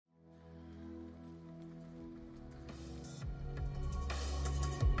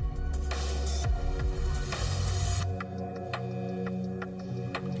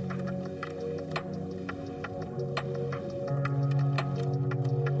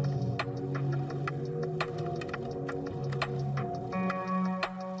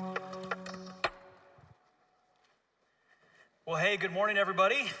Hey, good morning,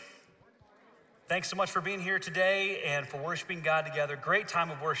 everybody. Thanks so much for being here today and for worshiping God together. Great time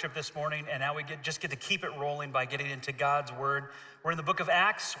of worship this morning, and now we just get to keep it rolling by getting into God's Word. We're in the book of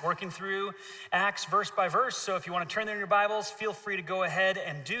Acts, working through Acts verse by verse. So if you want to turn there in your Bibles, feel free to go ahead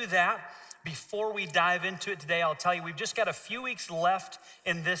and do that. Before we dive into it today, I'll tell you, we've just got a few weeks left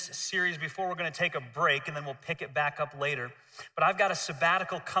in this series before we're going to take a break, and then we'll pick it back up later. But I've got a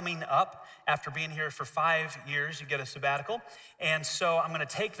sabbatical coming up. After being here for 5 years, you get a sabbatical. And so I'm going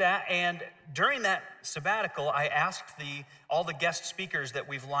to take that. And during that sabbatical, I asked all the guest speakers that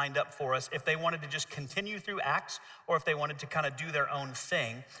we've lined up for us if they wanted to just continue through Acts or if they wanted to kind of do their own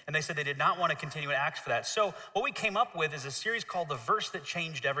thing. And they said they did not want to continue in Acts for that. So what we came up with is a series called The Verse That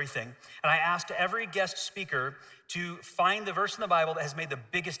Changed Everything. And I asked every guest speaker to find the verse in the Bible that has made the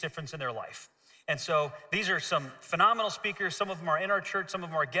biggest difference in their life. And so these are some phenomenal speakers. Some of them are in our church. Some of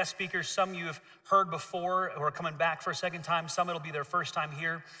them are guest speakers. Some you've heard before who are coming back for a second time. Some it'll be their first time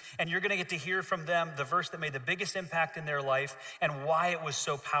here. And you're going to get to hear from them the verse that made the biggest impact in their life and why it was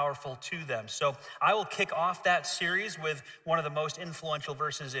so powerful to them. So I will kick off that series with one of the most influential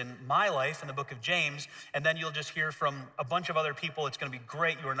verses in my life in the book of James. And then you'll just hear from a bunch of other people. It's going to be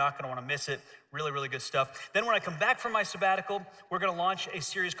great. You are not going to want to miss it. Really, really good stuff. Then when I come back from my sabbatical, we're going to launch a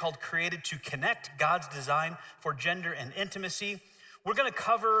series called Created to Connect, God's Design for Gender and Intimacy. We're going to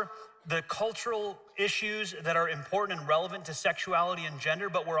cover the cultural issues that are important and relevant to sexuality and gender,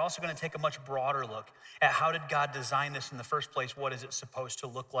 but we're also going to take a much broader look at how did God design this in the first place? What is it supposed to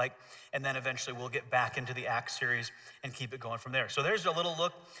look like? And then eventually we'll get back into the Acts series and keep it going from there. So there's a little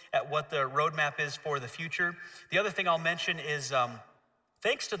look at what the roadmap is for the future. The other thing I'll mention is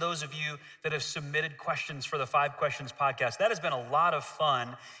thanks to those of you that have submitted questions for the 5 Questions podcast. That has been a lot of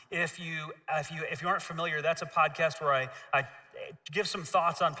fun. If you aren't familiar, that's a podcast where I give some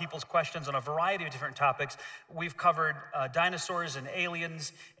thoughts on people's questions on a variety of different topics. We've covered dinosaurs and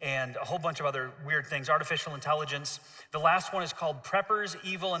aliens and a whole bunch of other weird things, artificial intelligence. The last one is called Preppers,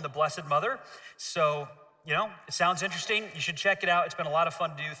 Evil, and the Blessed Mother. So, you know, it sounds interesting. You should check it out. It's been a lot of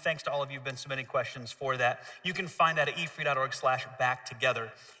fun to do. Thanks to all of you who've been submitting questions for that. You can find that at efree.org/backtogether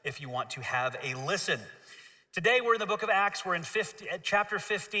if you want to have a listen. Today, we're in the book of Acts. We're in chapter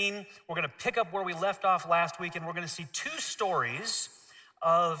 15. We're going to pick up where we left off last week, and we're going to see 2 stories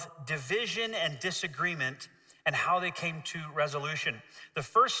of division and disagreement and how they came to resolution. The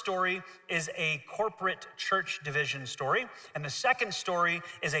first story is a corporate church division story, and the second story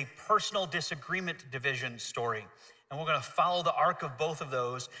is a personal disagreement division story. And we're going to follow the arc of both of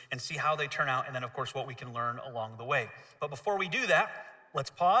those and see how they turn out, and then, of course, what we can learn along the way. But before we do that, let's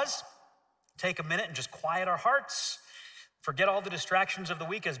pause, take a minute, and just quiet our hearts, forget all the distractions of the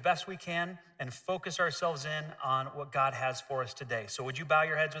week as best we can, and focus ourselves in on what God has for us today. So would you bow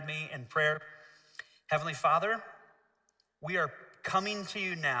your heads with me in prayer? Heavenly Father, we are coming to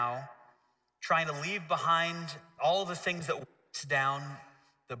you now, trying to leave behind all the things that weigh us down,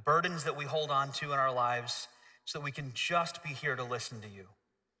 the burdens that we hold on to in our lives, so that we can just be here to listen to you.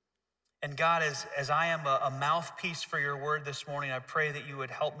 And God, as I am a mouthpiece for your word this morning, I pray that you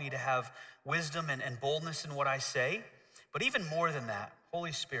would help me to have wisdom and boldness in what I say. But even more than that,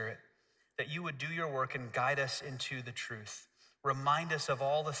 Holy Spirit, that you would do your work and guide us into the truth. Remind us of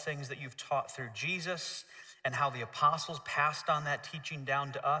all the things that you've taught through Jesus and how the apostles passed on that teaching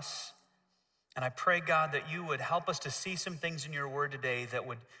down to us. And I pray, God, that you would help us to see some things in your word today that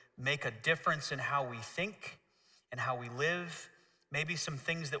would make a difference in how we think and how we live. Maybe some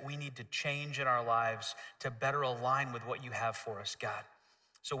things that we need to change in our lives to better align with what you have for us, God.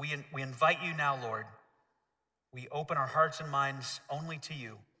 So we invite you now, Lord. We open our hearts and minds only to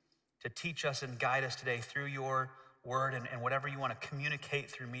you to teach us and guide us today through your word and whatever you want to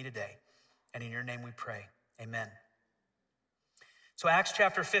communicate through me today. And in your name we pray, amen. So Acts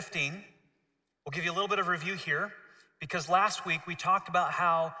chapter 15, we'll give you a little bit of review here because last week we talked about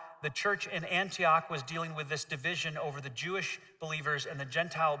how the church in Antioch was dealing with this division over the Jewish believers and the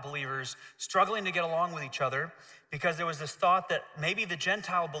Gentile believers struggling to get along with each other because there was this thought that maybe the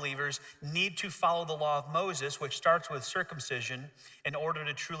Gentile believers need to follow the law of Moses, which starts with circumcision, in order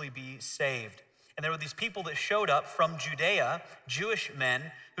to truly be saved. And there were these people that showed up from Judea, Jewish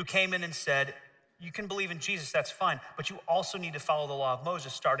men, who came in and said, you can believe in Jesus, that's fine, but you also need to follow the law of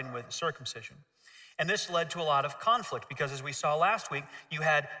Moses, starting with circumcision. And this led to a lot of conflict because as we saw last week, you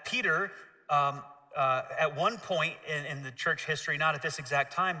had Peter at one point in the church history, not at this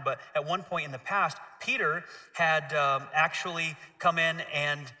exact time, but at one point in the past, Peter had actually come in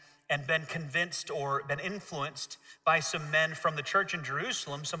and been convinced or been influenced by some men from the church in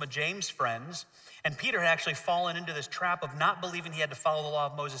Jerusalem, some of James' friends. And Peter had actually fallen into this trap of not believing he had to follow the law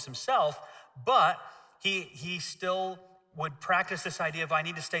of Moses himself, but he still would practice this idea of I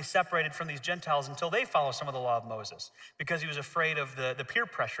need to stay separated from these Gentiles until they follow some of the law of Moses, because he was afraid of the peer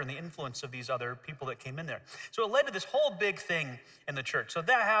pressure and the influence of these other people that came in there. So it led to this whole big thing in the church. So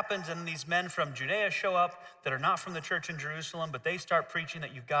that happens, and these men from Judea show up that are not from the church in Jerusalem, but they start preaching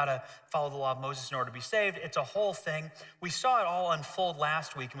that you've got to follow the law of Moses in order to be saved. It's a whole thing. We saw it all unfold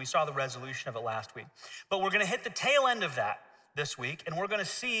last week, and we saw the resolution of it last week. But we're going to hit the tail end of that this week, and we're going to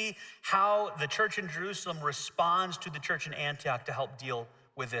see how the church in Jerusalem responds to the church in Antioch to help deal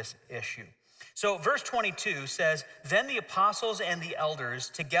with this issue. So verse 22 says, "Then the apostles and the elders,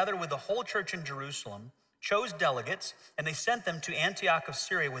 together with the whole church in Jerusalem, chose delegates, and they sent them to Antioch of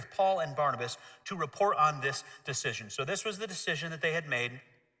Syria with Paul and Barnabas to report on this decision." So this was the decision that they had made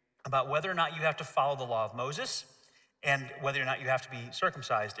about whether or not you have to follow the law of Moses and whether or not you have to be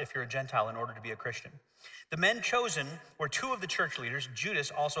circumcised if you're a Gentile in order to be a Christian. The men chosen were two of the church leaders, Judas,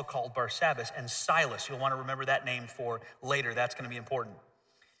 also called Barsabbas, and Silas. You'll want to remember that name for later. That's going to be important.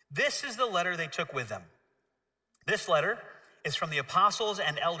 This is the letter they took with them. This letter is from the apostles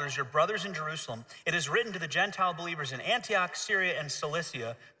and elders, your brothers in Jerusalem. It is written to the Gentile believers in Antioch, Syria, and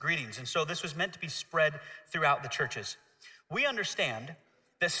Cilicia. Greetings. And so this was meant to be spread throughout the churches. We understand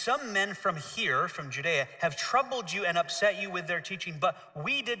that some men from here, from Judea, have troubled you and upset you with their teaching, but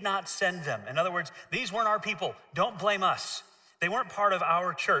we did not send them. In other words, these weren't our people. Don't blame us. They weren't part of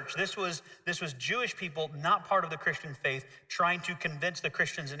our church. This was Jewish people, not part of the Christian faith, trying to convince the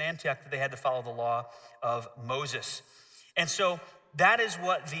Christians in Antioch that they had to follow the law of Moses. And so that is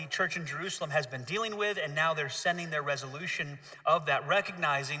what the church in Jerusalem has been dealing with, and now they're sending their resolution of that,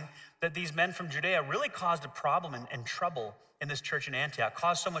 recognizing that these men from Judea really caused a problem and trouble in this church in Antioch,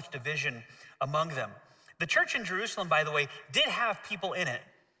 caused so much division among them. The church in Jerusalem, by the way, did have people in it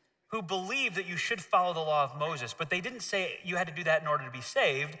who believed that you should follow the law of Moses, but they didn't say you had to do that in order to be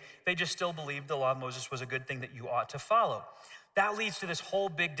saved. They just still believed the law of Moses was a good thing that you ought to follow. That leads to this whole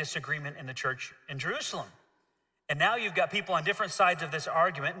big disagreement in the church in Jerusalem. And now you've got people on different sides of this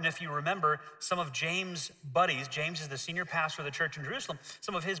argument. And if you remember, some of James' buddies, James is the senior pastor of the church in Jerusalem,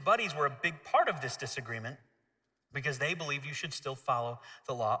 some of his buddies were a big part of this disagreement because they believed you should still follow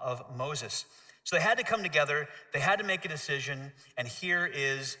the law of Moses. So they had to come together, they had to make a decision, and here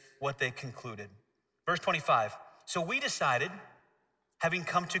is what they concluded. Verse 25, "So we decided, having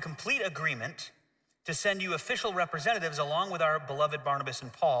come to complete agreement, to send you official representatives along with our beloved Barnabas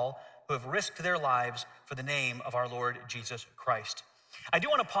and Paul, who have risked their lives for the name of our Lord Jesus Christ." I do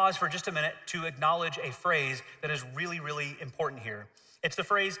want to pause for just a minute to acknowledge a phrase that is really, really important here. It's the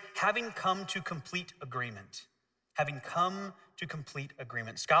phrase, having come to complete agreement. Having come to complete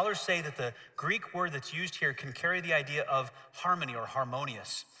agreement. Scholars say that the Greek word that's used here can carry the idea of harmony or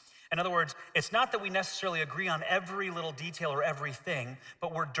harmonious. In other words, it's not that we necessarily agree on every little detail or everything,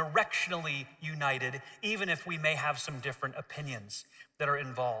 but we're directionally united, even if we may have some different opinions that are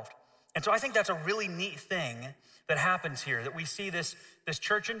involved. And so I think that's a really neat thing that happens here, that we see this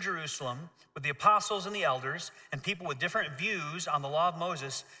church in Jerusalem with the apostles and the elders and people with different views on the law of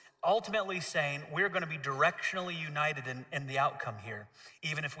Moses ultimately saying we're going to be directionally united in the outcome here,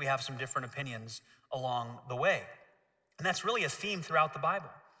 even if we have some different opinions along the way. And that's really a theme throughout the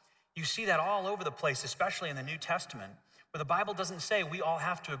Bible. You see that all over the place, especially in the New Testament, where the Bible doesn't say we all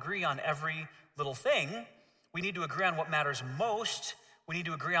have to agree on every little thing. We need to agree on what matters most. We need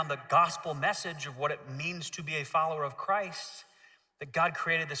to agree on the gospel message of what it means to be a follower of Christ, that God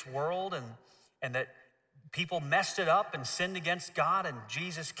created this world and that people messed it up and sinned against God, and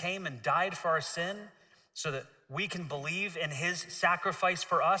Jesus came and died for our sin so that we can believe in his sacrifice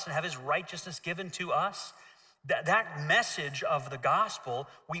for us and have his righteousness given to us. That message of the gospel,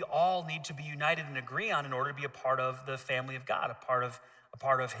 we all need to be united and agree on in order to be a part of the family of God, a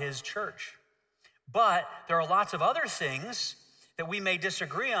part of his church. But there are lots of other things that we may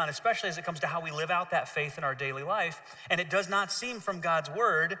disagree on, especially as it comes to how we live out that faith in our daily life. And it does not seem from God's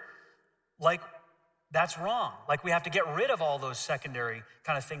word like that's wrong. Like we have to get rid of all those secondary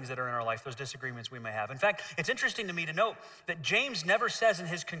kind of things that are in our life, those disagreements we may have. In fact, it's interesting to me to note that James never says in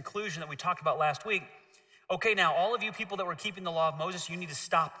his conclusion that we talked about last week, okay, now all of you people that were keeping the law of Moses, you need to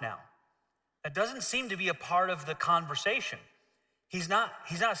stop now. That doesn't seem to be a part of the conversation. He's not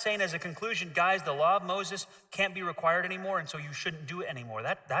saying as a conclusion, guys, the law of Moses can't be required anymore, and so you shouldn't do it anymore.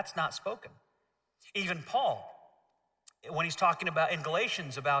 That's not spoken. Even Paul, when he's talking about in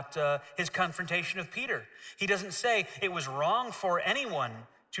Galatians about his confrontation of Peter, he doesn't say it was wrong for anyone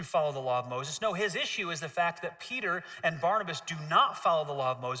to follow the law of Moses. No, his issue is the fact that Peter and Barnabas do not follow the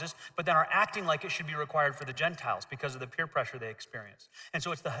law of Moses, but then are acting like it should be required for the Gentiles because of the peer pressure they experience. And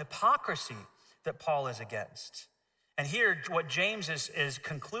so it's the hypocrisy that Paul is against. And here, what James is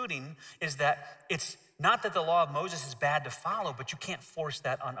concluding is that it's Not that the law of Moses is bad to follow, but you can't force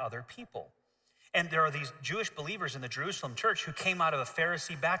that on other people. And there are these Jewish believers in the Jerusalem church who came out of a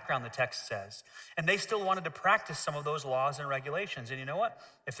Pharisee background, the text says, and they still wanted to practice some of those laws and regulations. And you know what?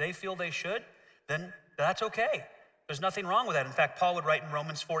 If they feel they should, then that's okay. There's nothing wrong with that. In fact, Paul would write in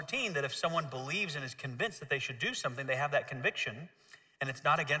Romans 14 that if someone believes and is convinced that they should do something, they have that conviction, and it's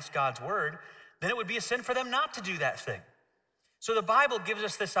not against God's word, then it would be a sin for them not to do that thing. So the Bible gives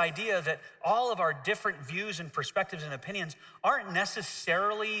us this idea that all of our different views and perspectives and opinions aren't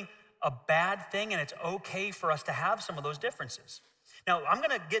necessarily a bad thing, and it's okay for us to have some of those differences. Now, I'm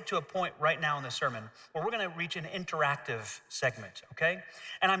gonna get to a point right now in the sermon where we're gonna reach an interactive segment, okay?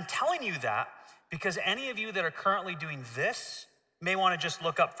 And I'm telling you that because any of you that are currently doing this may wanna just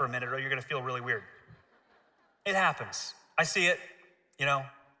look up for a minute or you're gonna feel really weird. It happens. I see it.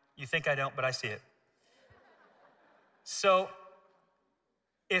 You think I don't, but I see it. So,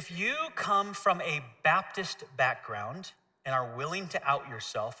 if you come from a Baptist background and are willing to out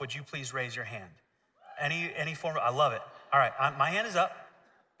yourself, would you please raise your hand? Any form I love it. All right, my hand is up,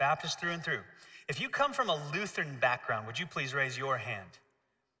 Baptist through and through. If you come from a Lutheran background, would you please raise your hand?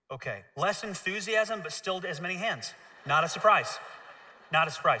 Okay, less enthusiasm, but still as many hands. Not a surprise, not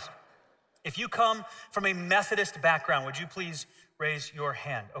a surprise. If you come from a Methodist background, would you please raise your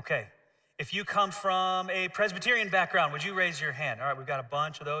hand? Okay. If you come from a Presbyterian background, would you raise your hand? All right, we've got a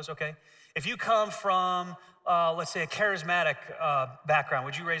bunch of those, okay. If you come from, let's say, a charismatic background,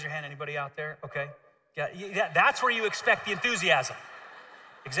 would you raise your hand? Anybody out there? Okay. Yeah, that's where you expect the enthusiasm.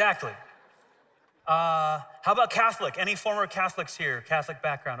 Exactly. How about Catholic? Any former Catholics here? Catholic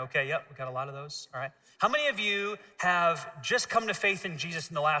background. Okay, yep, we got a lot of those. All right. How many of you have just come to faith in Jesus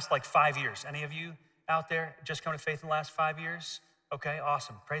in the last 5 years? Any of you out there just come to faith in the last 5 years? Okay,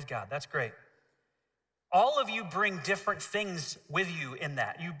 awesome. Praise God. That's great. All of you bring different things with you in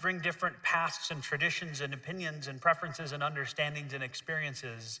that. You bring different pasts and traditions and opinions and preferences and understandings and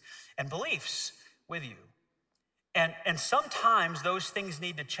experiences and beliefs with you. And sometimes those things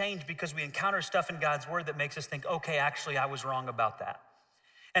need to change because we encounter stuff in God's word that makes us think, okay, actually, I was wrong about that.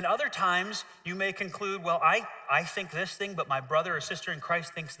 And other times you may conclude, well, I think this thing, but my brother or sister in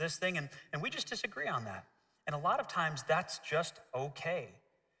Christ thinks this thing, and we just disagree on that. And a lot of times that's just okay.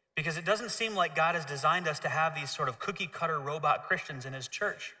 Because it doesn't seem like God has designed us to have these sort of cookie cutter robot Christians in his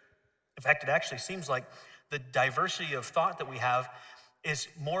church. In fact, it actually seems like the diversity of thought that we have is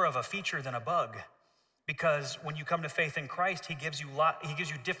more of a feature than a bug. Because when you come to faith in Christ, he gives you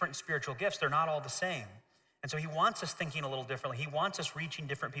different spiritual gifts. They're not all the same. And so he wants us thinking a little differently. He wants us reaching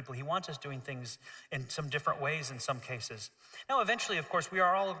different people. He wants us doing things in some different ways in some cases. Now, eventually, of course, we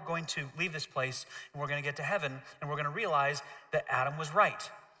are all going to leave this place and we're going to get to heaven and we're going to realize that Adam was right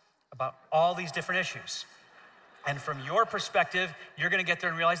about all these different issues. And from your perspective, you're going to get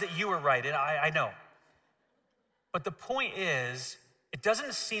there and realize that you were right. And I know. But the point is, it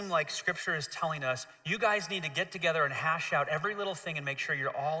doesn't seem like Scripture is telling us, you guys need to get together and hash out every little thing and make sure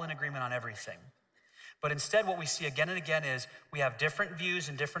you're all in agreement on everything. But instead, what we see again and again is we have different views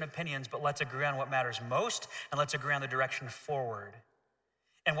and different opinions, but let's agree on what matters most, and let's agree on the direction forward.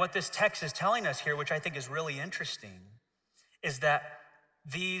 And what this text is telling us here, which I think is really interesting, is that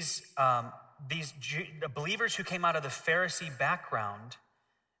these believers who came out of the Pharisee background,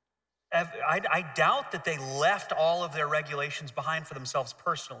 I doubt that they left all of their regulations behind for themselves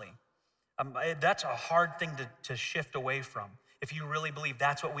personally. That's a hard thing to shift away from if you really believe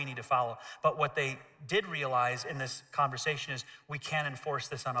that's what we need to follow. But what they did realize in this conversation is we can enforce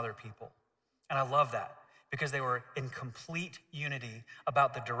this on other people. And I love that because they were in complete unity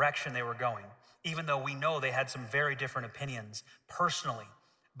about the direction they were going, even though we know they had some very different opinions personally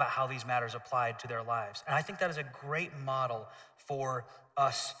about how these matters applied to their lives. And I think that is a great model for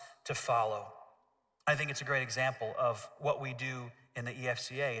us to follow. I think it's a great example of what we do in the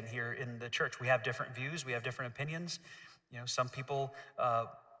EFCA and here in the church. We have different views, we have different opinions. Some people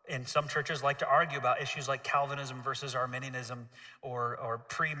in some churches like to argue about issues like Calvinism versus Arminianism or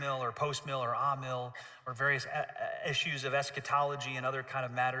pre-mill or post-mill or a-mill or various issues of eschatology and other kind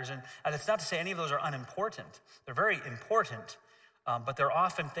of matters. And it's not to say any of those are unimportant. They're very important, but they're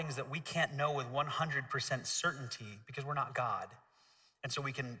often things that we can't know with 100% certainty because we're not God. And so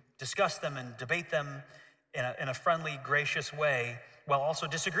we can discuss them and debate them in a friendly, gracious way while also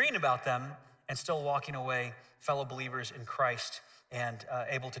disagreeing about them and still walking away fellow believers in Christ and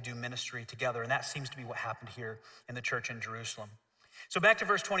able to do ministry together. And that seems to be what happened here in the church in Jerusalem. So back to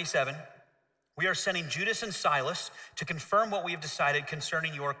verse 27. We are sending Judas and Silas to confirm what we have decided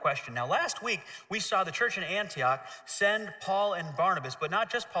concerning your question. Now, last week, we saw the church in Antioch send Paul and Barnabas, but not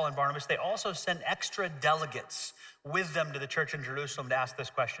just Paul and Barnabas, they also sent extra delegates with them to the church in Jerusalem to ask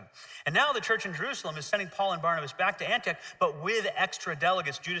this question. And now the church in Jerusalem is sending Paul and Barnabas back to Antioch, but with extra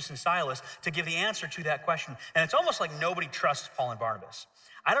delegates, Judas and Silas, to give the answer to that question. And it's almost like nobody trusts Paul and Barnabas.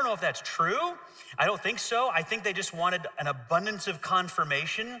 I don't know if that's true. I don't think so. I think they just wanted an abundance of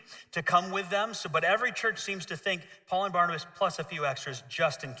confirmation to come with them. But every church seems to think Paul and Barnabas plus a few extras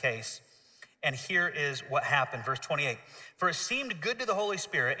just in case. And here is what happened, verse 28. For it seemed good to the Holy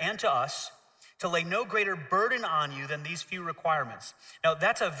Spirit and to us to lay no greater burden on you than these few requirements. Now,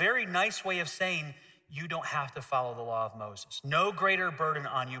 that's a very nice way of saying you don't have to follow the law of Moses. No greater burden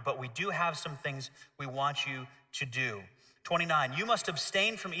on you, but we do have some things we want you to do. 29, you must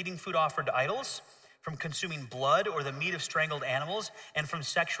abstain from eating food offered to idols, from consuming blood or the meat of strangled animals, and from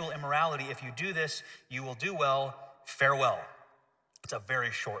sexual immorality. If you do this, you will do well. Farewell. It's a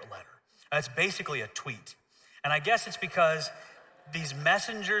very short letter. It's basically a tweet. And I guess it's because these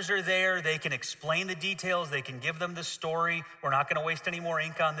messengers are there. They can explain the details. They can give them the story. We're not going to waste any more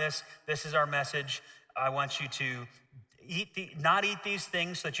ink on this. This is our message. I want you to not eat these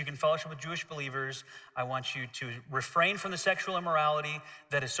things so that you can fellowship with Jewish believers. I want you to refrain from the sexual immorality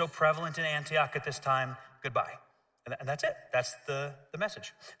that is so prevalent in Antioch at this time. Goodbye. And that's it. That's the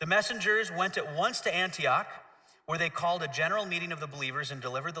message. The messengers went at once to Antioch, where they called a general meeting of the believers and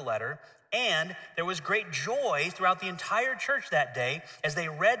delivered the letter. And there was great joy throughout the entire church that day as they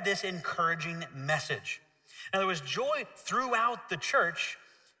read this encouraging message. Now, there was joy throughout the church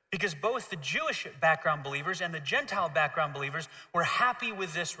because both the Jewish background believers and the Gentile background believers were happy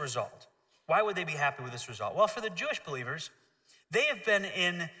with this result. Why would they be happy with this result? Well, for the Jewish believers, they have been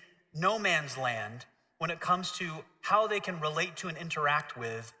in no man's land when it comes to how they can relate to and interact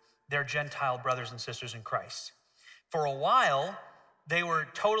with their Gentile brothers and sisters in Christ. For a while, they were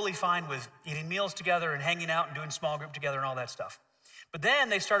totally fine with eating meals together and hanging out and doing small group together and all that stuff. But then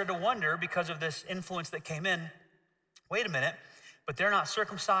they started to wonder, because of this influence that came in, wait a minute, but they're not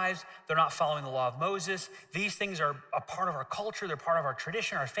circumcised, they're not following the law of Moses. These things are a part of our culture, they're part of our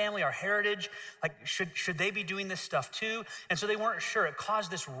tradition, our family, our heritage. Like, should they be doing this stuff too? And so they weren't sure. It caused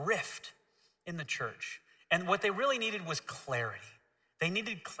this rift in the church. And what they really needed was clarity. They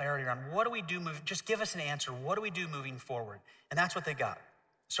needed clarity around what do we do, just give us an answer. What do we do moving forward? And that's what they got.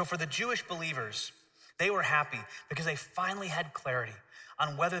 So for the Jewish believers, they were happy because they finally had clarity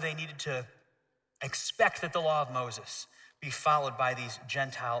on whether they needed to expect that the law of Moses be followed by these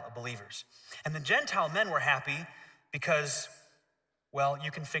Gentile believers. And the Gentile men were happy because, well,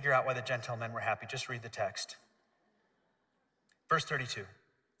 you can figure out why the Gentile men were happy. Just read the text. Verse 32.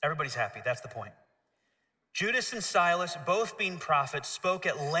 Everybody's happy. That's the point. Judas and Silas, both being prophets, spoke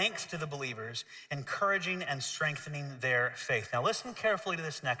at length to the believers, encouraging and strengthening their faith. Now listen carefully to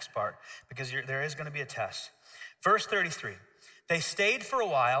this next part, because there is going to be a test. Verse 33, they stayed for a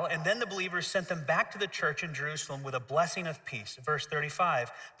while, and then the believers sent them back to the church in Jerusalem with a blessing of peace. Verse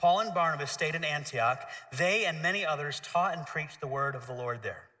 35, Paul and Barnabas stayed in Antioch. They and many others taught and preached the word of the Lord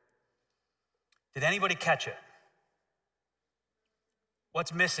there. Did anybody catch it?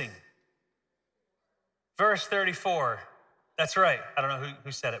 What's missing? Verse 34, that's right. I don't know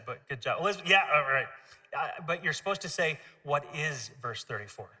who said it, but good job. Elizabeth, yeah, all right. But you're supposed to say, what is verse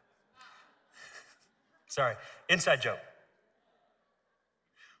 34? Sorry, inside joke.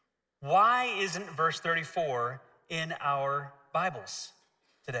 Why isn't verse 34 in our Bibles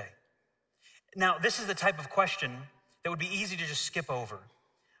today? Now, this is the type of question that would be easy to just skip over.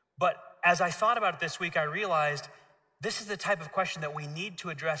 But as I thought about it this week, I realized this is the type of question that we need to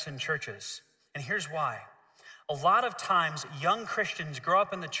address in churches. And here's why. A lot of times, young Christians grow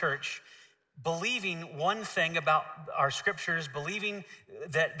up in the church believing one thing about our scriptures, believing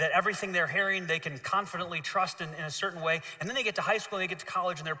that everything they're hearing they can confidently trust in a certain way. And then they get to high school, and they get to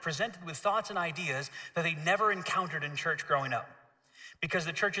college, and they're presented with thoughts and ideas that they never encountered in church growing up. Because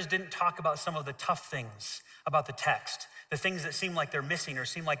the churches didn't talk about some of the tough things about the text, the things that seem like they're missing or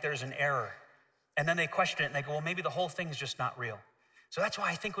seem like there's an error. And then they question it, and they go, well, maybe the whole thing's just not real. So that's why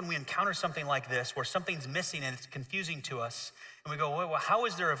I think when we encounter something like this, where something's missing and it's confusing to us, and we go, well, how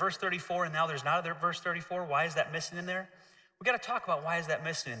is there a verse 34 and now there's not a verse 34? Why is that missing in there? We got to talk about why is that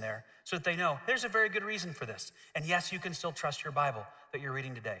missing in there so that they know there's a very good reason for this. And yes, you can still trust your Bible that you're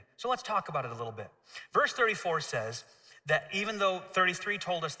reading today. So let's talk about it a little bit. Verse 34 says that even though 33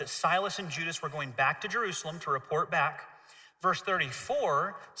 told us that Silas and Judas were going back to Jerusalem to report back, verse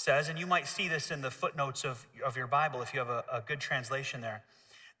 34 says, and you might see this in the footnotes of your Bible if you have a good translation there,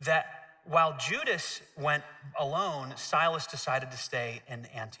 that while Judas went alone, Silas decided to stay in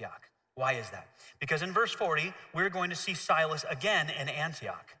Antioch. Why is that? Because in verse 40, we're going to see Silas again in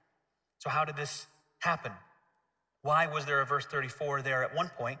Antioch. So how did this happen? Why was there a verse 34 there at one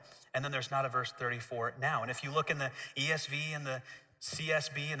point, and then there's not a verse 34 now? And if you look in the ESV and the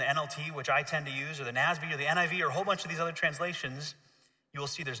CSB and the NLT, which I tend to use, or the NASB or the NIV or a whole bunch of these other translations, you will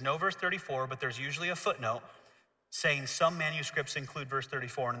see there's no verse 34, but there's usually a footnote saying some manuscripts include verse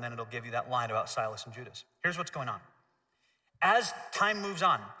 34, and then it'll give you that line about Silas and Judas. Here's what's going on. As time moves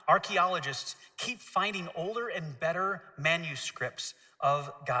on, archaeologists keep finding older and better manuscripts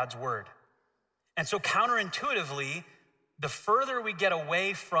of God's word. And so counterintuitively, the further we get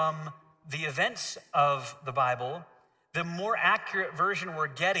away from the events of the Bible, the more accurate version we're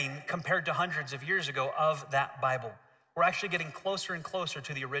getting compared to hundreds of years ago of that Bible. We're actually getting closer and closer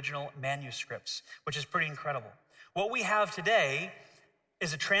to the original manuscripts, which is pretty incredible. What we have today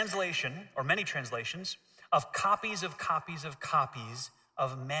is a translation, or many translations, of copies of copies of copies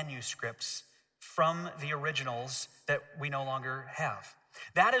of manuscripts from the originals that we no longer have.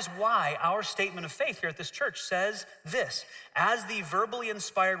 That is why our statement of faith here at this church says this: as the verbally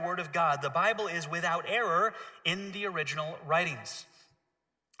inspired word of God, the Bible is without error in the original writings.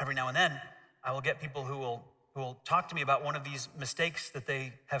 Every now and then, I will get people who will talk to me about one of these mistakes that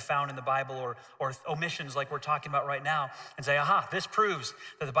they have found in the Bible, or omissions like we're talking about right now, and say, aha, this proves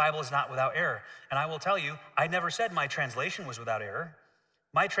that the Bible is not without error. And I will tell you, I never said my translation was without error.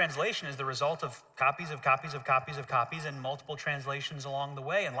 My translation is the result of copies of copies of copies of copies and multiple translations along the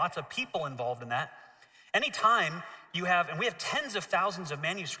way, and lots of people involved in that. Anytime you have, and we have tens of thousands of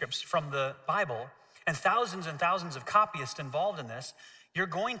manuscripts from the Bible and thousands of copyists involved in this, you're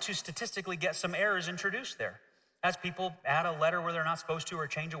going to statistically get some errors introduced there as people add a letter where they're not supposed to, or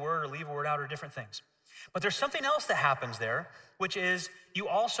change a word, or leave a word out, or different things. But there's something else that happens there, which is you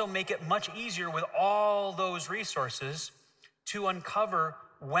also make it much easier with all those resources to uncover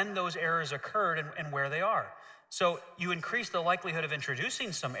when those errors occurred and where they are. So you increase the likelihood of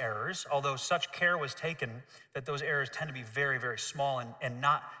introducing some errors, although such care was taken that those errors tend to be very, very small and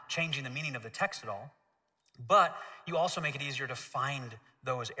not changing the meaning of the text at all. But you also make it easier to find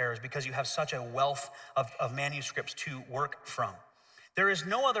those errors because you have such a wealth of manuscripts to work from. There is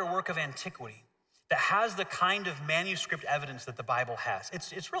no other work of antiquity that has the kind of manuscript evidence that the Bible has.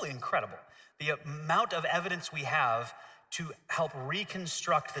 It's really incredible, the amount of evidence we have to help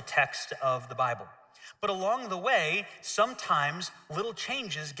reconstruct the text of the Bible. But along the way, sometimes little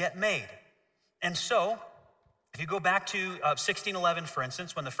changes get made. And so, if you go back to 1611, for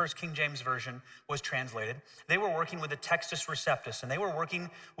instance, when the first King James Version was translated, they were working with the Textus Receptus, and they were working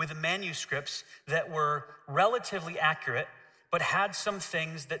with the manuscripts that were relatively accurate, but had some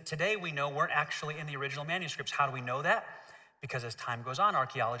things that today we know weren't actually in the original manuscripts. How do we know that? Because as time goes on,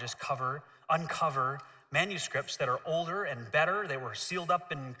 archaeologists uncover manuscripts that are older and better. They were sealed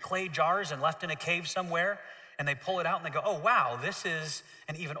up in clay jars and left in a cave somewhere, and they pull it out and they go, oh wow, this is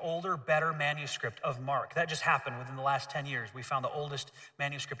an even older, better manuscript of Mark. That just happened within the last 10 years. We found the oldest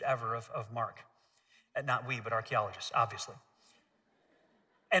manuscript ever of Mark. Not we, but archaeologists, obviously.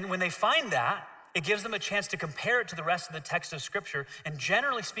 And when they find that, it gives them a chance to compare it to the rest of the text of Scripture. And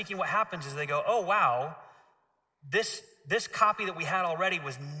generally speaking, what happens is they go, oh wow, this copy that we had already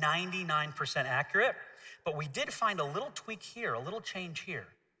was 99% accurate, but we did find a little tweak here, a little change here.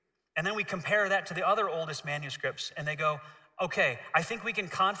 And then we compare that to the other oldest manuscripts, and they go, okay, I think we can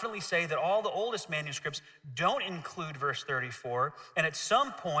confidently say that all the oldest manuscripts don't include verse 34, and at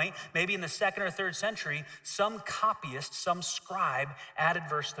some point, maybe in the 2nd or 3rd century, some copyist, some scribe added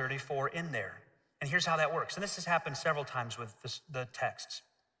verse 34 in there. And here's how that works. And this has happened several times with the texts.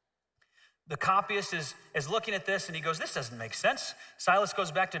 The copyist is looking at this and he goes, this doesn't make sense. Silas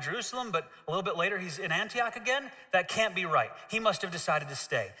goes back to Jerusalem, but a little bit later he's in Antioch again. That can't be right. He must have decided to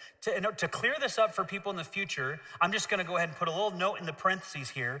stay. To clear this up for people in the future, I'm just gonna go ahead and put a little note in the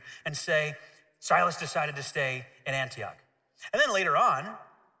parentheses here and say, Silas decided to stay in Antioch. And then later on,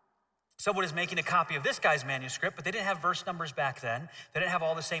 someone is making a copy of this guy's manuscript, but they didn't have verse numbers back then. They didn't have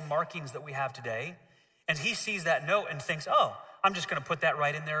all the same markings that we have today. And he sees that note and thinks, oh, I'm just gonna put that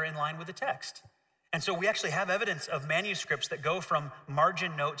right in there in line with the text. And so we actually have evidence of manuscripts that go from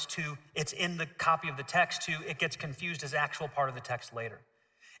margin notes to it's in the copy of the text to it gets confused as actual part of the text later.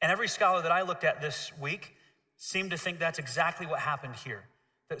 And every scholar that I looked at this week seemed to think that's exactly what happened here.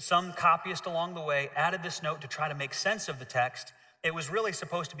 That some copyist along the way added this note to try to make sense of the text. It was really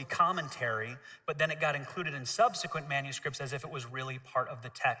supposed to be commentary, but then it got included in subsequent manuscripts as if it was really part of the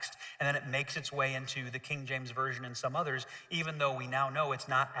text. And then it makes its way into the King James Version and some others, even though we now know it's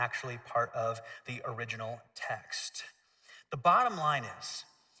not actually part of the original text. The bottom line is,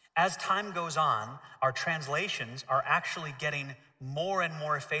 as time goes on, our translations are actually getting more and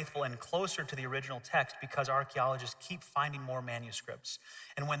more faithful and closer to the original text because archaeologists keep finding more manuscripts.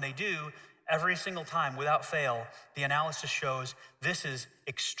 And when they do, every single time without fail, the analysis shows this is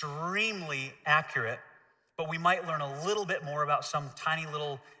extremely accurate, but we might learn a little bit more about some tiny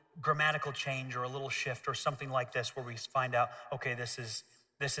little grammatical change or a little shift or something like this where we find out, okay, this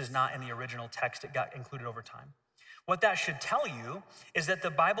is not in the original text. It got included over time. What that should tell you is that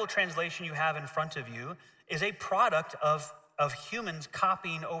the Bible translation you have in front of you is a product of humans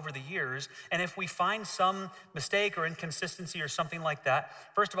copying over the years. And if we find some mistake or inconsistency or something like that,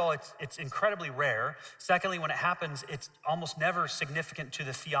 first of all, it's incredibly rare. Secondly, when it happens, it's almost never significant to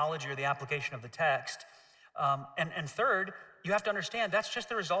the theology or the application of the text. And third, you have to understand that's just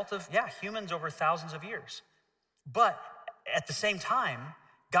the result of, humans over thousands of years. But at the same time,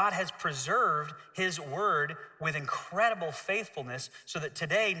 God has preserved his word with incredible faithfulness so that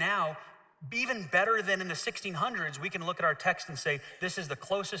today now, even better than in the 1600s, we can look at our text and say, this is the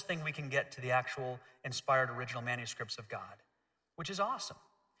closest thing we can get to the actual inspired original manuscripts of God, which is awesome.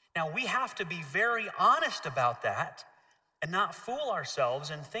 Now, we have to be very honest about that and not fool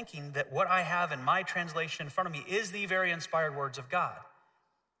ourselves in thinking that what I have in my translation in front of me is the very inspired words of God.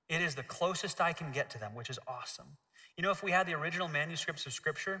 It is the closest I can get to them, which is awesome. You know, if we had the original manuscripts of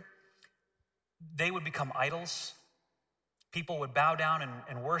Scripture, they would become idols. People would bow down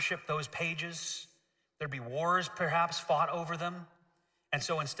and worship those pages. There'd be wars perhaps fought over them. And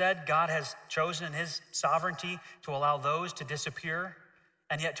so instead, God has chosen in his sovereignty to allow those to disappear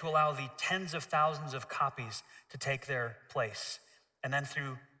and yet to allow the tens of thousands of copies to take their place. And then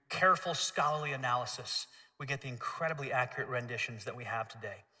through careful scholarly analysis, we get the incredibly accurate renditions that we have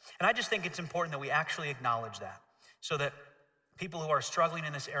today. And I just think it's important that we actually acknowledge that so that people who are struggling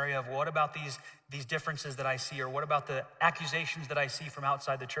in this area of what about these differences that I see or what about the accusations that I see from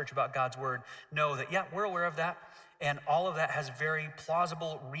outside the church about God's word know that, we're aware of that. And all of that has very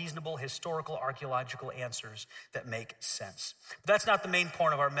plausible, reasonable, historical, archaeological answers that make sense. But that's not the main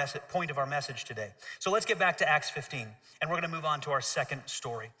point of our message today. So let's get back to Acts 15, and we're going to move on to our second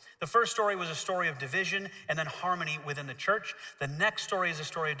story. The first story was a story of division and then harmony within the church. The next story is a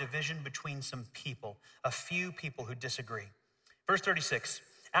story of division between some people, a few people who disagree. Verse 36,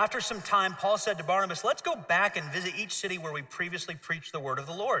 after some time, Paul said to Barnabas, let's go back and visit each city where we previously preached the word of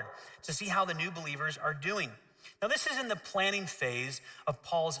the Lord to see how the new believers are doing. Now, this is in the planning phase of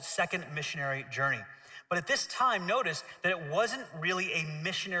Paul's second missionary journey. But at this time, notice that it wasn't really a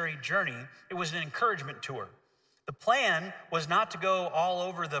missionary journey. It was an encouragement tour. The plan was not to go all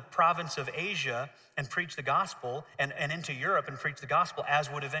over the province of Asia and preach the gospel and into Europe and preach the gospel,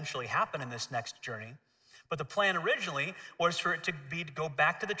 as would eventually happen in this next journey. But the plan originally was for it to go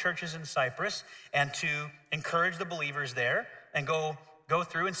back to the churches in Cyprus and to encourage the believers there and go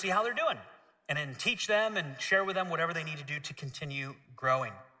through and see how they're doing. And then teach them and share with them whatever they need to do to continue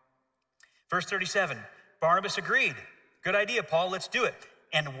growing. Verse 37, Barnabas agreed. Good idea, Paul, let's do it.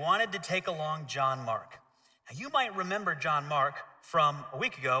 And wanted to take along John Mark. Now, you might remember John Mark from a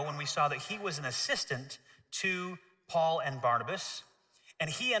week ago when we saw that he was an assistant to Paul and Barnabas. And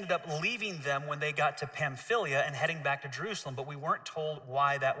he ended up leaving them when they got to Pamphylia and heading back to Jerusalem, but we weren't told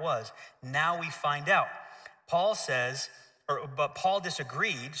why that was. Now we find out. But Paul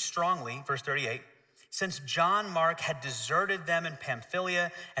disagreed strongly, verse 38, since John Mark had deserted them in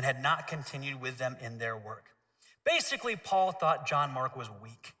Pamphylia and had not continued with them in their work. Basically, Paul thought John Mark was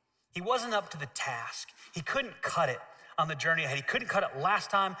weak. He wasn't up to the task. He couldn't cut it on the journey ahead. He couldn't cut it last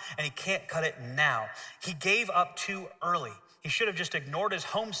time, and he can't cut it now. He gave up too early. He should have just ignored his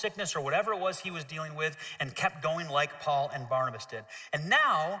homesickness or whatever it was he was dealing with and kept going like Paul and Barnabas did. And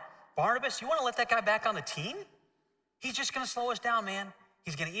now, Barnabas, you want to let that guy back on the team? He's just going to slow us down, man.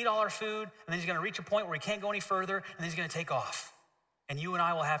 He's going to eat all our food, and then he's going to reach a point where he can't go any further, and then he's going to take off. And you and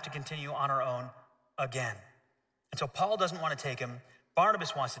I will have to continue on our own again. And so Paul doesn't want to take him.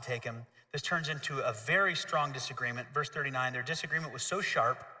 Barnabas wants to take him. This turns into a very strong disagreement. Verse 39, their disagreement was so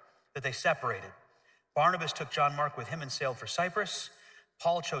sharp that they separated. Barnabas took John Mark with him and sailed for Cyprus.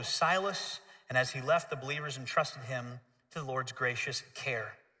 Paul chose Silas, and as he left, the believers entrusted him to the Lord's gracious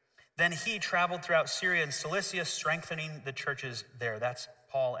care. Then he traveled throughout Syria and Cilicia, strengthening the churches there. That's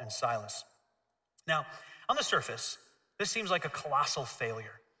Paul and Silas. Now, on the surface, this seems like a colossal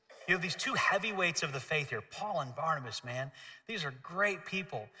failure. You have these two heavyweights of the faith here, Paul and Barnabas, man. These are great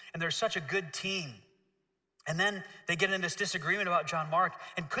people, and they're such a good team. And then they get in this disagreement about John Mark,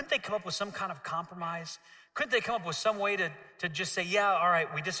 and couldn't they come up with some kind of compromise? Couldn't they come up with some way to just say, yeah, all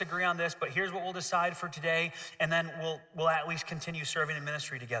right, we disagree on this, but here's what we'll decide for today, and then we'll at least continue serving in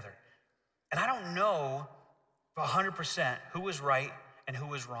ministry together. And I don't know 100% who was right and who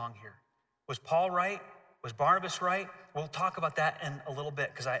was wrong here. Was Paul right? Was Barnabas right? We'll talk about that in a little bit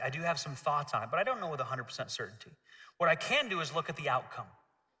because I do have some thoughts on it, but I don't know with 100% certainty. What I can do is look at the outcome.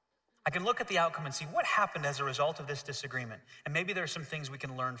 I can look at the outcome and see what happened as a result of this disagreement. And maybe there are some things we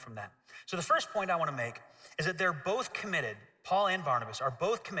can learn from that. So the first point I want to make is that they're both committed, Paul and Barnabas are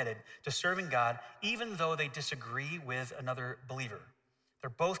both committed to serving God, even though they disagree with another believer. They're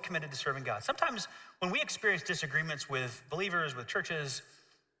both committed to serving God. Sometimes when we experience disagreements with believers, with churches,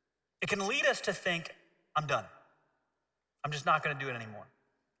 it can lead us to think, I'm done. I'm just not going to do it anymore.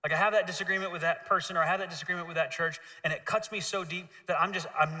 Like I have that disagreement with that person, or I have that disagreement with that church, and it cuts me so deep that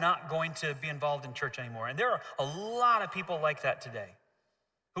I'm not going to be involved in church anymore. And there are a lot of people like that today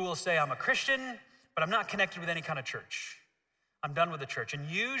who will say, I'm a Christian, but I'm not connected with any kind of church. I'm done with the church. And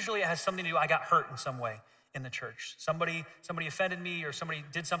usually it has something to do, I got hurt in some way in the church. Somebody offended me, or somebody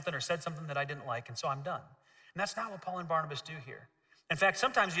did something or said something that I didn't like, and so I'm done. And that's not what Paul and Barnabas do here. In fact,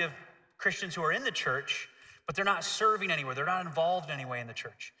 sometimes you have Christians who are in the church, but they're not serving anywhere. They're not involved in any way in the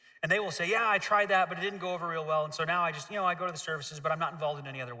church. And they will say, yeah, I tried that, but it didn't go over real well. And so now I just, I go to the services, but I'm not involved in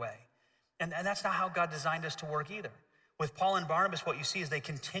any other way. And that's not how God designed us to work either. With Paul and Barnabas, what you see is they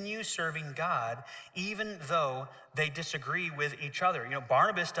continue serving God, even though they disagree with each other.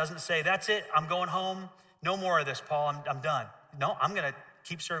 Barnabas doesn't say, that's it, I'm going home. No more of this, Paul, I'm done. No, I'm going to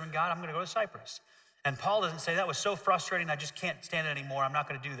keep serving God. I'm going to go to Cyprus. And Paul doesn't say, that was so frustrating, I just can't stand it anymore. I'm not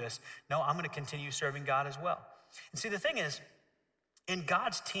going to do this. No, I'm going to continue serving God as well. And see, the thing is, in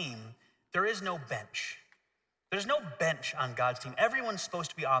God's team, there is no bench. There's no bench on God's team. Everyone's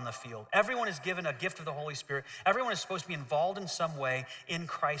supposed to be on the field. Everyone is given a gift of the Holy Spirit. Everyone is supposed to be involved in some way in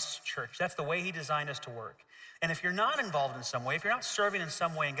Christ's church. That's the way he designed us to work. And if you're not involved in some way, if you're not serving in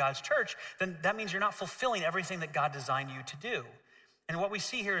some way in God's church, then that means you're not fulfilling everything that God designed you to do. And what we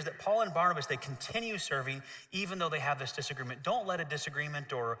see here is that Paul and Barnabas, they continue serving even though they have this disagreement. Don't let a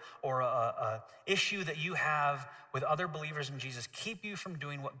disagreement or a issue that you have with other believers in Jesus keep you from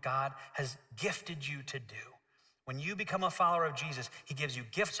doing what God has gifted you to do. When you become a follower of Jesus, he gives you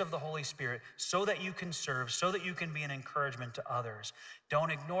gifts of the Holy Spirit so that you can serve, so that you can be an encouragement to others.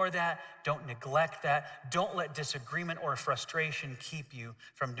 Don't ignore that. Don't neglect that. Don't let disagreement or frustration keep you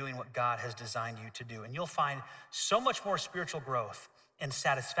from doing what God has designed you to do. And you'll find so much more spiritual growth and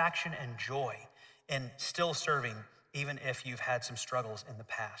satisfaction and joy in still serving, even if you've had some struggles in the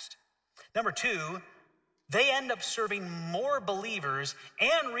past. Number two, they end up serving more believers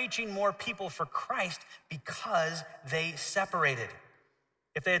and reaching more people for Christ because they separated.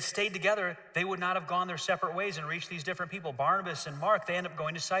 If they had stayed together, they would not have gone their separate ways and reached these different people. Barnabas and Mark, they end up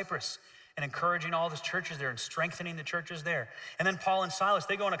going to Cyprus and encouraging all the churches there and strengthening the churches there. And then Paul and Silas,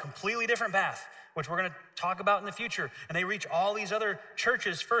 they go on a completely different path, which we're going to talk about in the future. And they reach all these other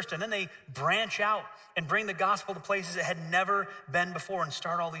churches first, and then they branch out and bring the gospel to places it had never been before and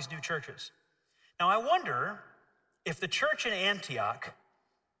start all these new churches. Now, I wonder if the church in Antioch,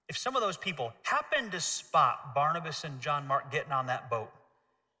 if some of those people happened to spot Barnabas and John Mark getting on that boat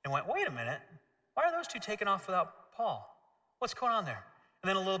and went, wait a minute, why are those two taking off without Paul? What's going on there? And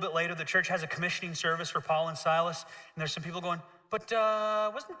then a little bit later, the church has a commissioning service for Paul and Silas, and there's some people going, but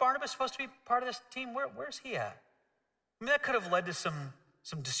wasn't Barnabas supposed to be part of this team? Where's he at? I mean, that could have led to some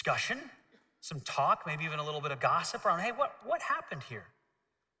discussion, some talk, maybe even a little bit of gossip around, hey, what happened here?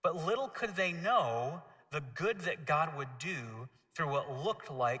 But little could they know the good that God would do through what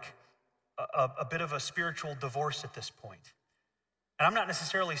looked like a bit of a spiritual divorce at this point. And I'm not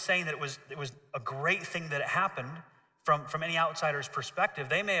necessarily saying that it was a great thing that it happened from any outsider's perspective.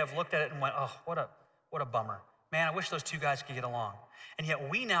 They may have looked at it and went, oh, what a bummer. Man, I wish those two guys could get along. And yet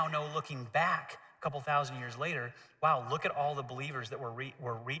we now know, looking back a couple thousand years later, wow, look at all the believers that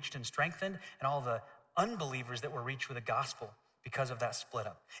were reached and strengthened, and all the unbelievers that were reached with the gospel because of that split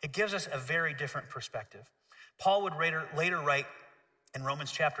up. It gives us a very different perspective. Paul would later write in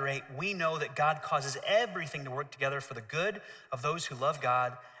Romans chapter 8, we know that God causes everything to work together for the good of those who love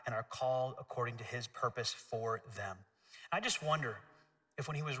God and are called according to his purpose for them. I just wonder if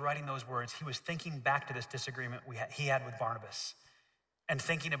when he was writing those words, he was thinking back to this disagreement he had with Barnabas and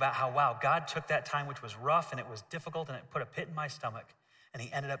thinking about how, wow, God took that time which was rough and it was difficult and it put a pit in my stomach, and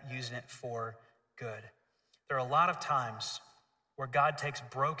he ended up using it for good. There are a lot of times where God takes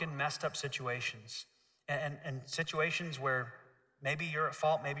broken, messed up situations and situations where maybe you're at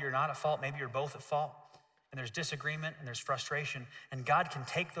fault, maybe you're not at fault, maybe you're both at fault, and there's disagreement and there's frustration, and God can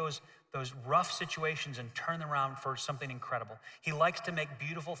take those rough situations and turn them around for something incredible. He likes to make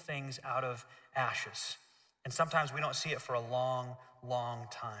beautiful things out of ashes, and sometimes we don't see it for a long, long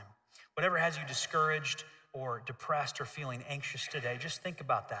time. Whatever has you discouraged or depressed or feeling anxious today, just think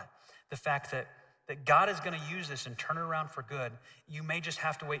about that. The fact that God is going to use this and turn it around for good. You may just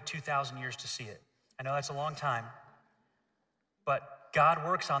have to wait 2,000 years to see it. I know that's a long time, but God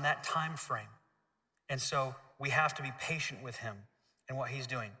works on that time frame. And so we have to be patient with him and what he's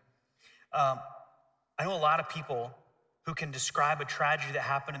doing. I know a lot of people who can describe a tragedy that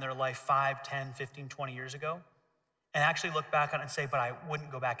happened in their life 5, 10, 15, 20 years ago and actually look back on it and say, but I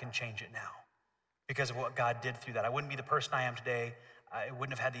wouldn't go back and change it now because of what God did through that. I wouldn't be the person I am today. I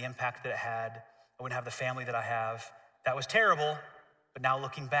wouldn't have had the impact that it had. I wouldn't have the family that I have. That was terrible, but now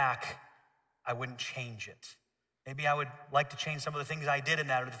looking back, I wouldn't change it. Maybe I would like to change some of the things I did in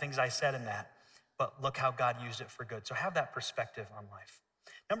that or the things I said in that, but look how God used it for good. So have that perspective on life.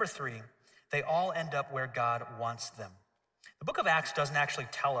 Number 3, they all end up where God wants them. The book of Acts doesn't actually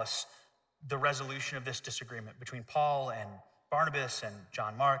tell us the resolution of this disagreement between Paul and Barnabas and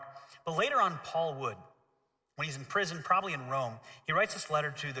John Mark, but later on Paul would. When he's in prison, probably in Rome, he writes this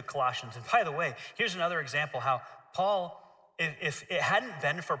letter to the Colossians. And by the way, here's another example how Paul, if it hadn't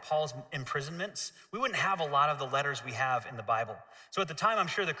been for Paul's imprisonments, we wouldn't have a lot of the letters we have in the Bible. So at the time, I'm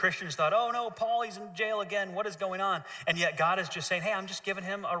sure the Christians thought, oh no, Paul, he's in jail again. What is going on? And yet God is just saying, hey, I'm just giving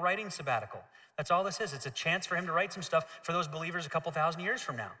him a writing sabbatical. That's all this is. It's a chance for him to write some stuff for those believers a couple thousand years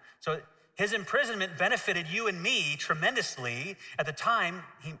from now. So his imprisonment benefited you and me tremendously. At the time,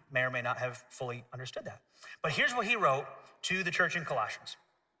 he may or may not have fully understood that. But here's what he wrote to the church in Colossians.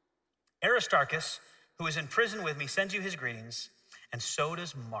 Aristarchus, who is in prison with me, sends you his greetings, and so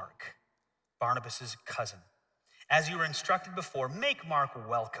does Mark, Barnabas' cousin. As you were instructed before, make Mark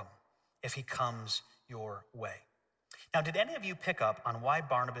welcome if he comes your way. Now, did any of you pick up on why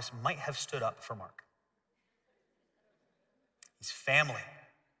Barnabas might have stood up for Mark? He's family,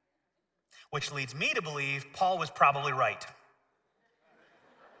 which leads me to believe Paul was probably right.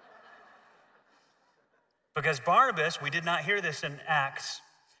 Because Barnabas, we did not hear this in Acts,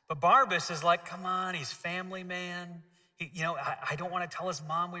 but Barnabas is like, come on, he's family, man. I don't want to tell his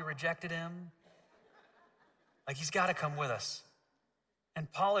mom we rejected him. Like, he's got to come with us. And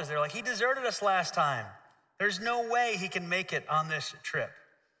Paul is there like, he deserted us last time. There's no way he can make it on this trip.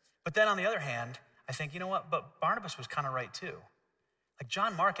 But then on the other hand, I think, you know what? But Barnabas was kind of right too. Like,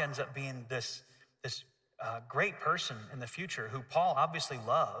 John Mark ends up being this great person in the future who Paul obviously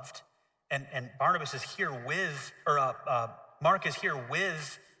loved. And Barnabas is here with, Mark is here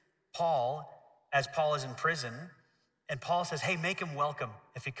with Paul as Paul is in prison. And Paul says, hey, make him welcome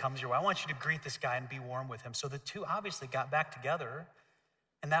if he comes your way. I want you to greet this guy and be warm with him. So the two obviously got back together,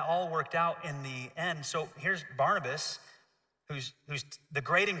 and that all worked out in the end. So here's Barnabas, who's the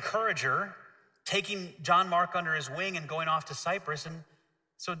great encourager, taking John Mark under his wing and going off to Cyprus. And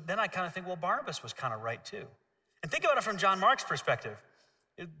so then I kind of think, well, Barnabas was kind of right too. And think about it from John Mark's perspective.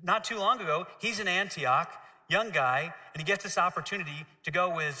 Not too long ago, he's in Antioch, young guy, and he gets this opportunity to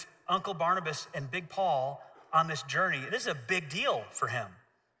go with Uncle Barnabas and Big Paul on this journey. This is a big deal for him.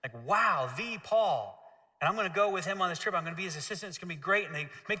 Like, wow, the Paul. And I'm going to go with him on this trip. I'm going to be his assistant. It's going to be great. And they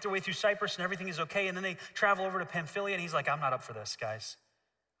make their way through Cyprus and everything is okay. And then they travel over to Pamphylia and he's like, I'm not up for this, guys.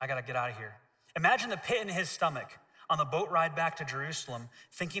 I got to get out of here. Imagine the pit in his stomach on the boat ride back to Jerusalem,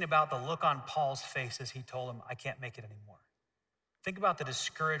 thinking about the look on Paul's face as he told him, I can't make it anymore. Think about the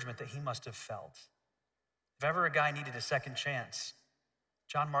discouragement that he must have felt. If ever a guy needed a second chance,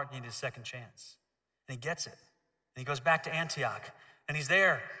 John Mark needed a second chance. And he gets it. And he goes back to Antioch. And he's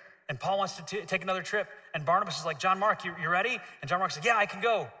there. And Paul wants to take another trip. And Barnabas is like, John Mark, you ready? And John Mark's like, yeah, I can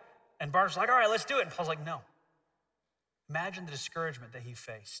go. And Barnabas is like, all right, let's do it. And Paul's like, no. Imagine the discouragement that he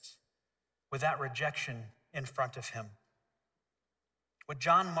faced with that rejection in front of him. What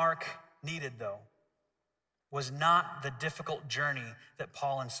John Mark needed, though, was not the difficult journey that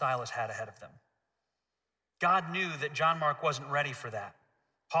Paul and Silas had ahead of them. God knew that John Mark wasn't ready for that.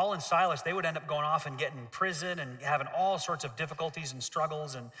 Paul and Silas, they would end up going off and getting in prison and having all sorts of difficulties and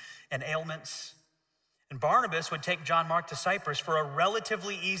struggles and ailments. And Barnabas would take John Mark to Cyprus for a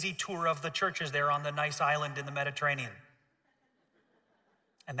relatively easy tour of the churches there on the nice island in the Mediterranean.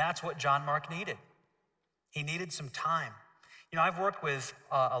 And that's what John Mark needed. He needed some time. You know, I've worked with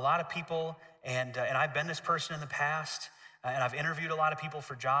a lot of people, and I've been this person in the past, and I've interviewed a lot of people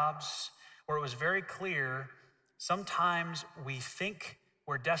for jobs where it was very clear sometimes we think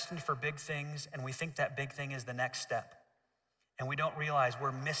we're destined for big things, and we think that big thing is the next step. And we don't realize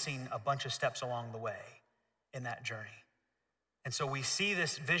we're missing a bunch of steps along the way in that journey. And so we see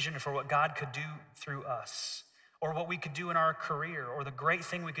this vision for what God could do through us, or what we could do in our career, or the great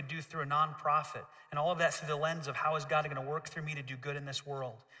thing we could do through a nonprofit, and all of that through the lens of how is God going to work through me to do good in this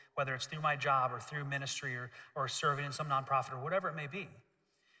world, whether it's through my job or through ministry or serving in some nonprofit or whatever it may be.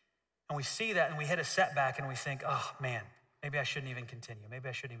 And we see that and we hit a setback and we think, oh man, maybe I shouldn't even continue. Maybe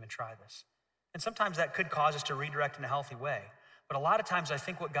I shouldn't even try this. And sometimes that could cause us to redirect in a healthy way. But a lot of times I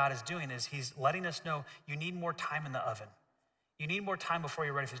think what God is doing is he's letting us know you need more time in the oven. You need more time before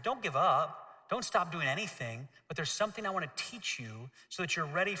you're ready for this. Don't give up. don't stop doing anything, but there's something I want to teach you so that you're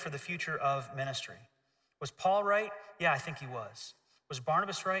ready for the future of ministry. Was Paul right? Yeah, I think he was. Was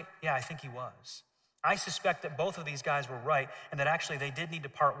Barnabas right? Yeah, I think he was. I suspect that both of these guys were right and that actually they did need to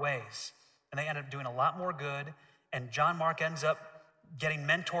part ways. And they ended up doing a lot more good. And John Mark ends up getting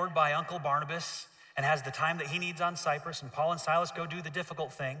mentored by Uncle Barnabas and has the time that he needs on Cyprus. And Paul and Silas go do the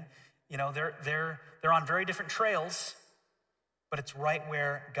difficult thing. You know, they're on very different trails, but it's right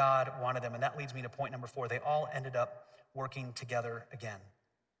where God wanted them. And that leads me to point number 4. They all ended up working together again.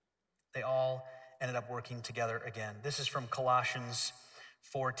 They all ended up working together again. This is from Colossians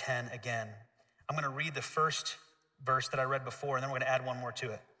 4:10 again. I'm going to read the first verse that I read before, and then we're going to add one more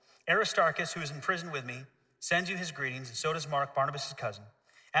to it. Aristarchus, who is in prison with me, sends you his greetings, and so does Mark, Barnabas' cousin.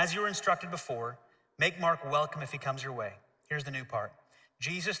 As you were instructed before, make Mark welcome if he comes your way. Here's the new part.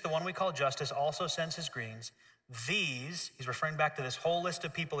 Jesus, the one we call Justice, also sends his greetings. These, he's referring back to this whole list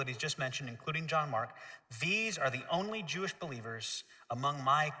of people that he's just mentioned, including John Mark. These are the only Jewish believers among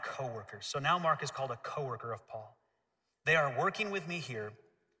my co-workers. So now Mark is called a co-worker of Paul. They are working with me here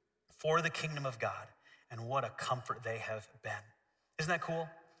for the kingdom of God, and what a comfort they have been. Isn't that cool?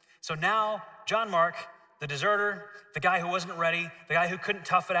 So now John Mark, the deserter, the guy who wasn't ready, the guy who couldn't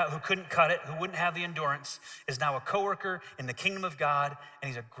tough it out, who couldn't cut it, who wouldn't have the endurance, is now a co-worker in the kingdom of God, and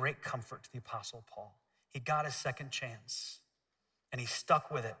he's a great comfort to the Apostle Paul. He got his second chance, and he stuck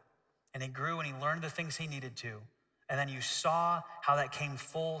with it, and he grew, and he learned the things he needed to, and then you saw how that came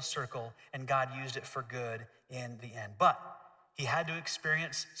full circle, and God used it for good in the end. But he had to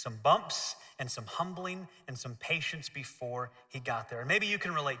experience some bumps and some humbling and some patience before he got there. And maybe you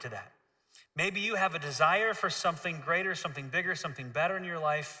can relate to that. Maybe you have a desire for something greater, something bigger, something better in your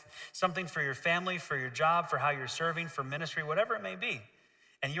life, something for your family, for your job, for how you're serving, for ministry, whatever it may be.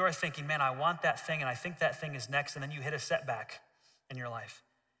 And you are thinking, man, I want that thing, and I think that thing is next, and then you hit a setback in your life.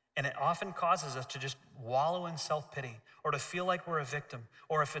 And it often causes us to just wallow in self-pity, or to feel like we're a victim,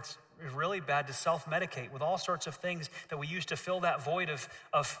 or if it's really bad, to self-medicate with all sorts of things that we use to fill that void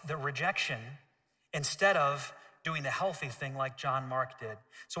of the rejection, instead of doing the healthy thing like John Mark did.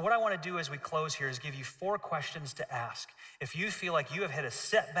 So what I want to do as we close here is give you 4 questions to ask. If you feel like you have hit a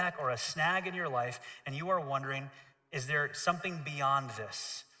setback or a snag in your life, and you are wondering, is there something beyond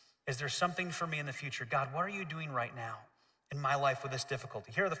this? Is there something for me in the future? God, what are you doing right now in my life with this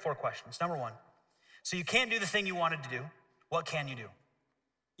difficulty? Here are the 4 questions. Number 1, so you can't do the thing you wanted to do. What can you do?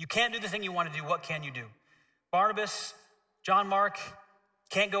 You can't do the thing you want to do. What can you do? Barnabas, John Mark,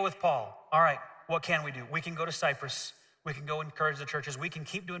 can't go with Paul. All right, what can we do? We can go to Cyprus. We can go encourage the churches. We can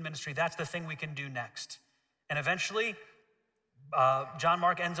keep doing ministry. That's the thing we can do next. And eventually, John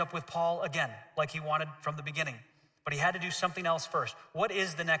Mark ends up with Paul again, like he wanted from the beginning. But he had to do something else first. What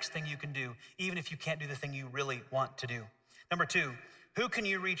is the next thing you can do, even if you can't do the thing you really want to do? Number 2, who can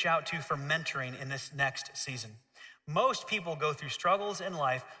you reach out to for mentoring in this next season? Most people go through struggles in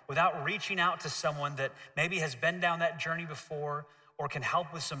life without reaching out to someone that maybe has been down that journey before, or can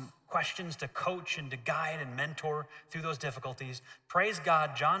help with some questions to coach and to guide and mentor through those difficulties. Praise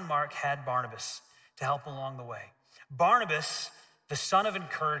God, John Mark had Barnabas to help along the way. Barnabas, the son of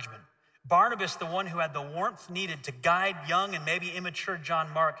encouragement. Barnabas, the one who had the warmth needed to guide young and maybe immature John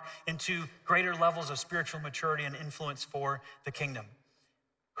Mark into greater levels of spiritual maturity and influence for the kingdom.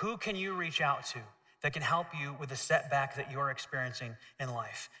 Who can you reach out to that can help you with the setback that you're experiencing in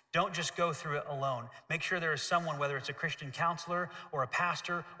life? Don't just go through it alone. Make sure there is someone, whether it's a Christian counselor or a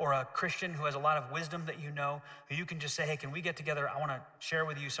pastor or a Christian who has a lot of wisdom that you know, who you can just say, hey, can we get together? I want to share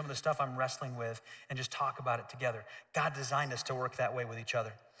with you some of the stuff I'm wrestling with, and just talk about it together. God designed us to work that way with each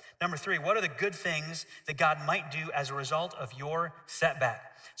other. Number 3, what are the good things that God might do as a result of your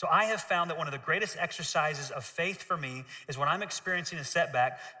setback? So I have found that one of the greatest exercises of faith for me is when I'm experiencing a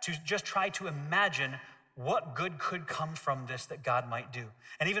setback, to just try to imagine what good could come from this that God might do.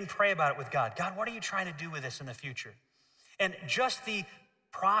 And even pray about it with God. God, what are you trying to do with this in the future? And just the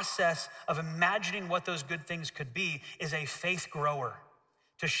process of imagining what those good things could be is a faith grower.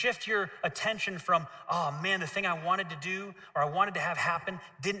 To shift your attention from, oh man, the thing I wanted to do or I wanted to have happen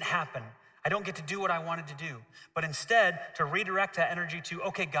didn't happen. I don't get to do what I wanted to do. But instead, to redirect that energy to,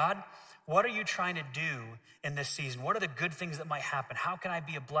 okay, God, what are you trying to do in this season? What are the good things that might happen? How can I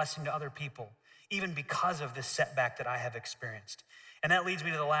be a blessing to other people, even because of this setback that I have experienced? And that leads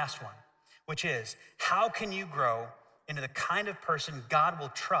me to the last one, which is, how can you grow into the kind of person God will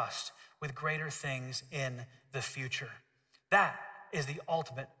trust with greater things in the future? That is the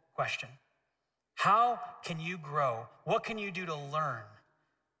ultimate question. How can you grow? What can you do to learn?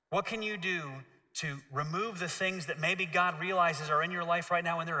 What can you do to remove the things that maybe God realizes are in your life right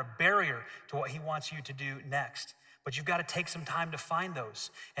now and they're a barrier to what he wants you to do next? But you've got to take some time to find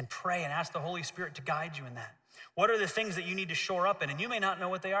those and pray and ask the Holy Spirit to guide you in that. What are the things that you need to shore up in? And you may not know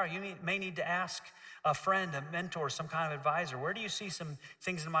what they are. You may need to ask a friend, a mentor, some kind of advisor. Where do you see some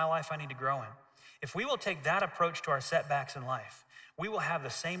things in my life I need to grow in? If we will take that approach to our setbacks in life, we will have the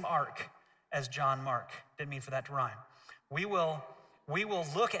same arc as John Mark. Didn't mean for that to rhyme. We will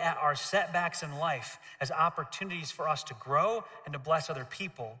look at our setbacks in life as opportunities for us to grow and to bless other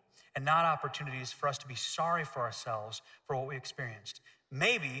people, and not opportunities for us to be sorry for ourselves for what we experienced.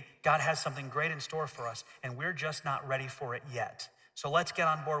 Maybe God has something great in store for us, and we're just not ready for it yet. So let's get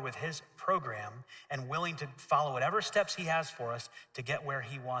on board with his program and willing to follow whatever steps he has for us to get where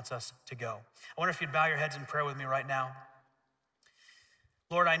he wants us to go. I wonder if you'd bow your heads in prayer with me right now.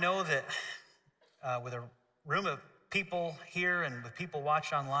 Lord, I know that with a room of people here and with people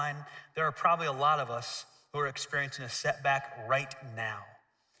watching online, there are probably a lot of us who are experiencing a setback right now.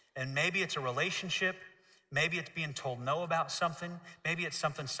 And maybe it's a relationship. Maybe it's being told no about something. Maybe it's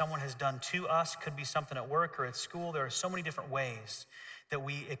something someone has done to us. Could be something at work or at school. There are so many different ways that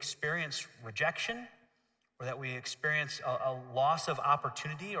we experience rejection, or that we experience a loss of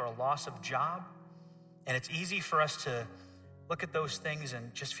opportunity or a loss of job. And it's easy for us to look at those things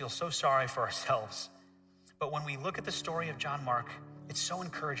and just feel so sorry for ourselves. But when we look at the story of John Mark, it's so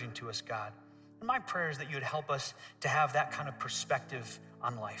encouraging to us, God. And my prayer is that you would help us to have that kind of perspective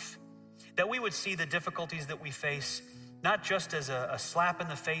on life. That we would see the difficulties that we face, not just as a slap in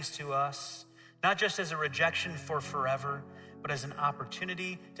the face to us, not just as a rejection for forever, but as an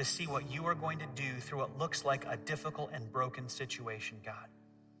opportunity to see what you are going to do through what looks like a difficult and broken situation, God.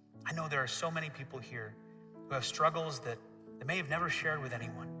 I know there are so many people here who have struggles that they may have never shared with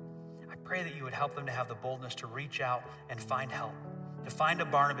anyone. I pray that you would help them to have the boldness to reach out and find help, to find a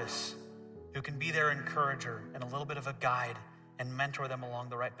Barnabas who can be their encourager and a little bit of a guide and mentor them along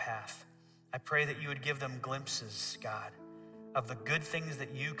the right path. I pray that you would give them glimpses, God, of the good things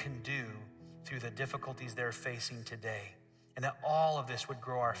that you can do through the difficulties they're facing today. And that all of this would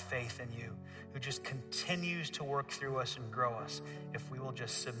grow our faith in you, who just continues to work through us and grow us if we will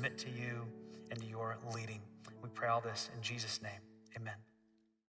just submit to you and to your leading. We pray all this in Jesus' name. Amen.